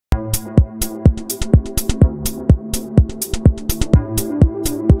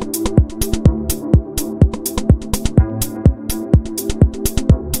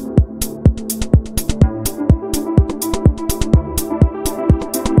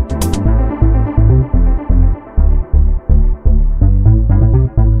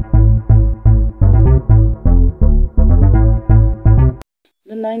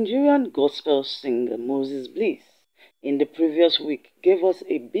Nigerian gospel singer Moses Bliss, in the previous week, gave us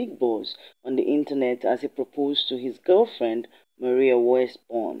a big buzz on the internet as he proposed to his girlfriend, Maria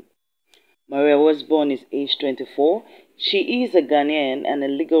Wiseborn. Maria Wiseborn is age 24. She is a Ghanaian and a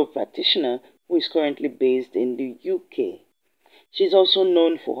legal practitioner who is currently based in the UK. She is also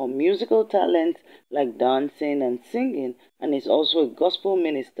known for her musical talent like dancing and singing, and is also a gospel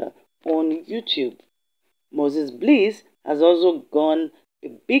minister on YouTube. Moses Bliss has also gone a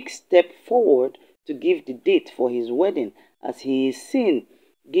big step forward to give the date for his wedding, as he is seen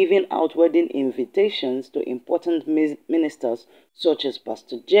giving out wedding invitations to important ministers such as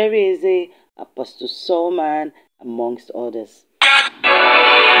Pastor Jerry Eze, Apostle Solman, amongst others.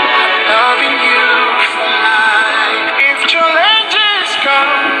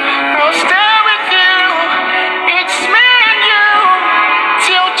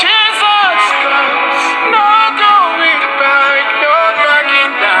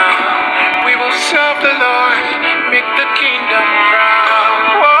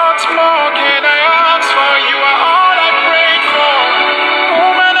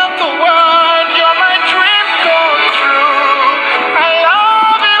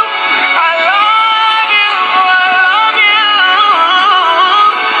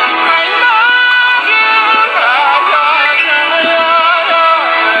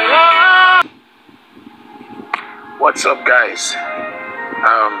 What's up, guys?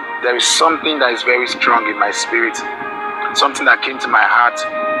 There is something that is very strong in my spirit, something that came to my heart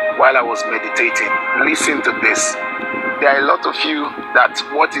while I was meditating. Listen to this. There are a lot of you that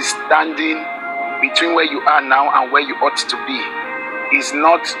what is standing between where you are now and where you ought to be is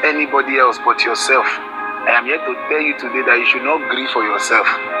not anybody else but yourself. I am here to tell you today that you should not grieve for yourself.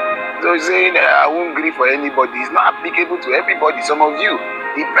 So saying I won't grieve for anybody is not applicable to everybody. Some of you,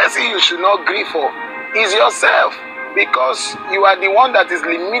 the person you should not grieve for is yourself, because you are the one that is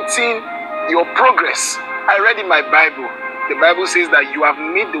limiting your progress. I read in my Bible, the Bible says that you have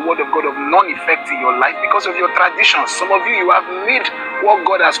made the word of God of none effect in your life because of your traditions. Some of you have made what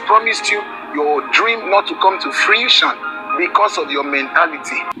God has promised you, your dream, not to come to fruition because of your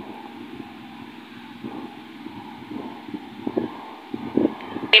mentality.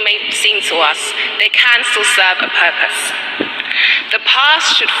 They may seem to us, they can still serve a purpose. The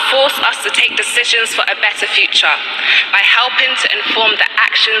past should force us to take decisions for a better future by helping to inform the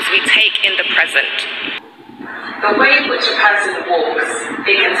actions we take in the present. The way in which a person walks,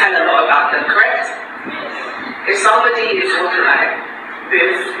 it can tell a lot about them, correct? If somebody is walking like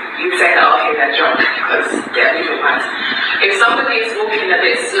this, you say, oh, okay, they're drunk, because they're moving fast. If somebody is walking a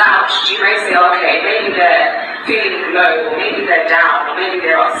bit slouched, you may say, okay, maybe they're feeling low, or maybe they're down, or maybe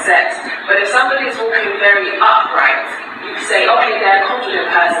they're upset. But if somebody is walking very upright, you say, okay, they're a confident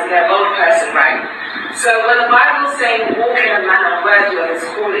person, they're a bold person, right? So when the Bible's saying walk in a manner worthy of his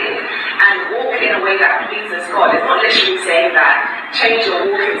calling, and walk in a way that pleases God, it's not literally saying that change your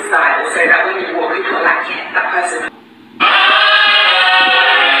walking style so that when you walk, people are like, yeah, that person